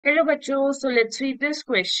Hello, bachcho. So let's read this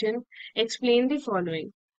question. Explain the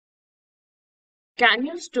following. Can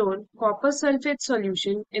you store copper sulfate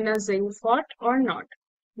solution in a zinc pot or not?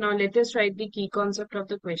 Now let us write the key concept of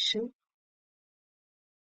the question.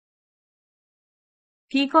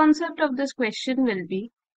 Key concept of this question will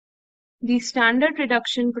be the standard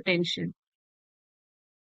reduction potential.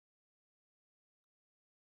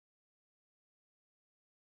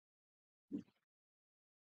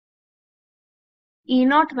 E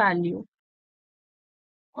naught value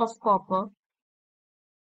of copper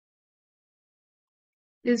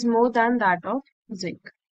is more than that of zinc.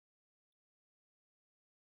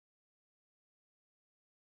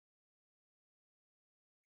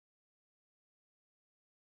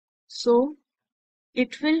 So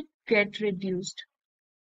it will get reduced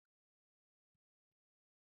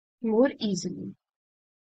more easily.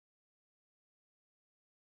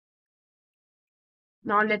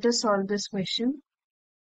 Now let us solve this question.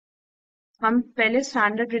 हम पहले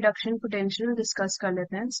standard reduction potential discuss कर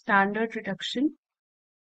लेते हैं. Standard reduction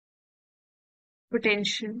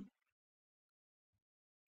potential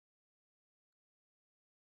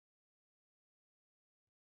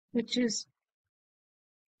which is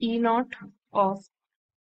E naught of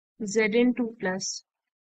Zn2 plus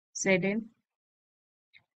Zn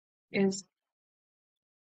is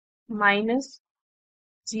minus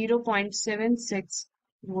 0.76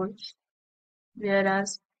 volts,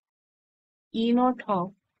 whereas E naught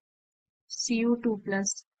of Cu2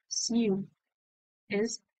 plus Cu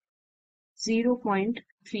is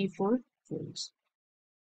 0.34 volts,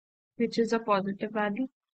 which is a positive value.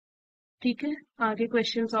 ठीक है, आगे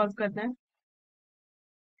question solve करना है.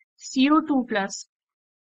 Cu2 plus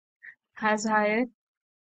has higher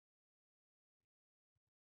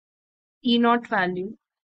E naught value,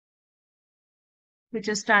 which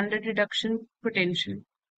is standard reduction potential,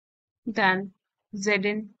 than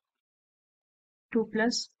Zn2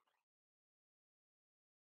 plus.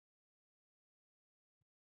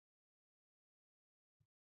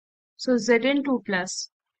 So Zn2 plus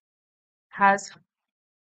has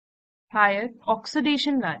higher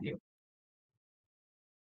oxidation value,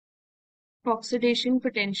 oxidation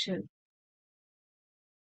potential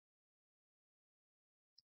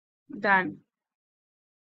than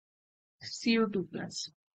Cu2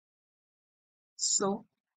 plus. So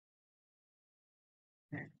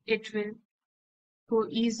it will go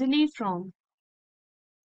easily from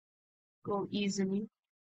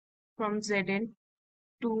Zn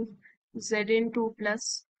to Zn2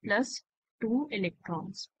 plus 2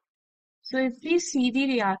 electrons. So if we see the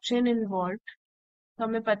reaction involved, तो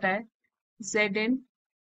हमें पता है Zn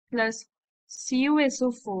plus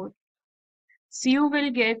CuSO4, Cu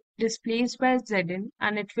will get displaced by Zn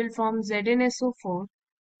and it will form ZnSO4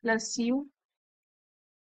 plus Cu.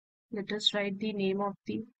 Let us write the name of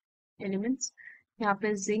the elements. यहाँ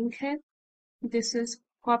पे zinc है. This is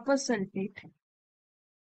copper sulfate,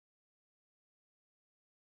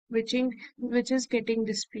 which is getting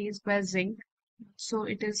displaced by zinc. So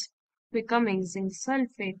it is becoming zinc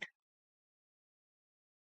sulfate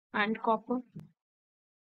and copper.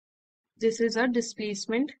 This is a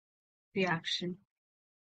displacement reaction.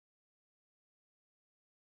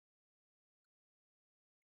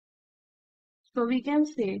 So we can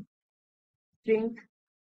say zinc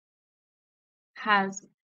has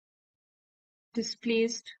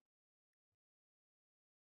displaced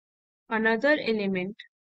another element,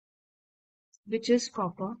 which is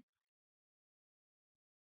copper,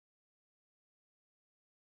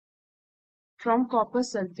 from copper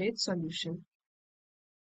sulfate solution.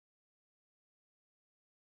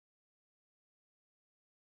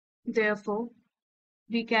 Therefore,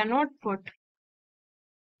 we cannot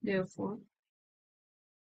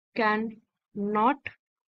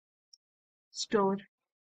store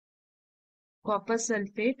copper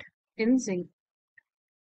sulfate in zinc.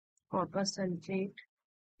 Copper sulfate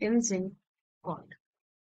in zinc pot.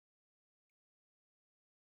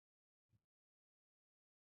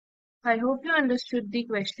 I hope you understood the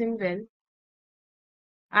question well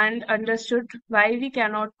and understood why we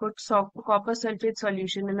cannot put copper sulfate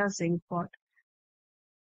solution in a zinc pot.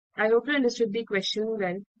 I hope you understood the question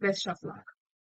well. Best of luck.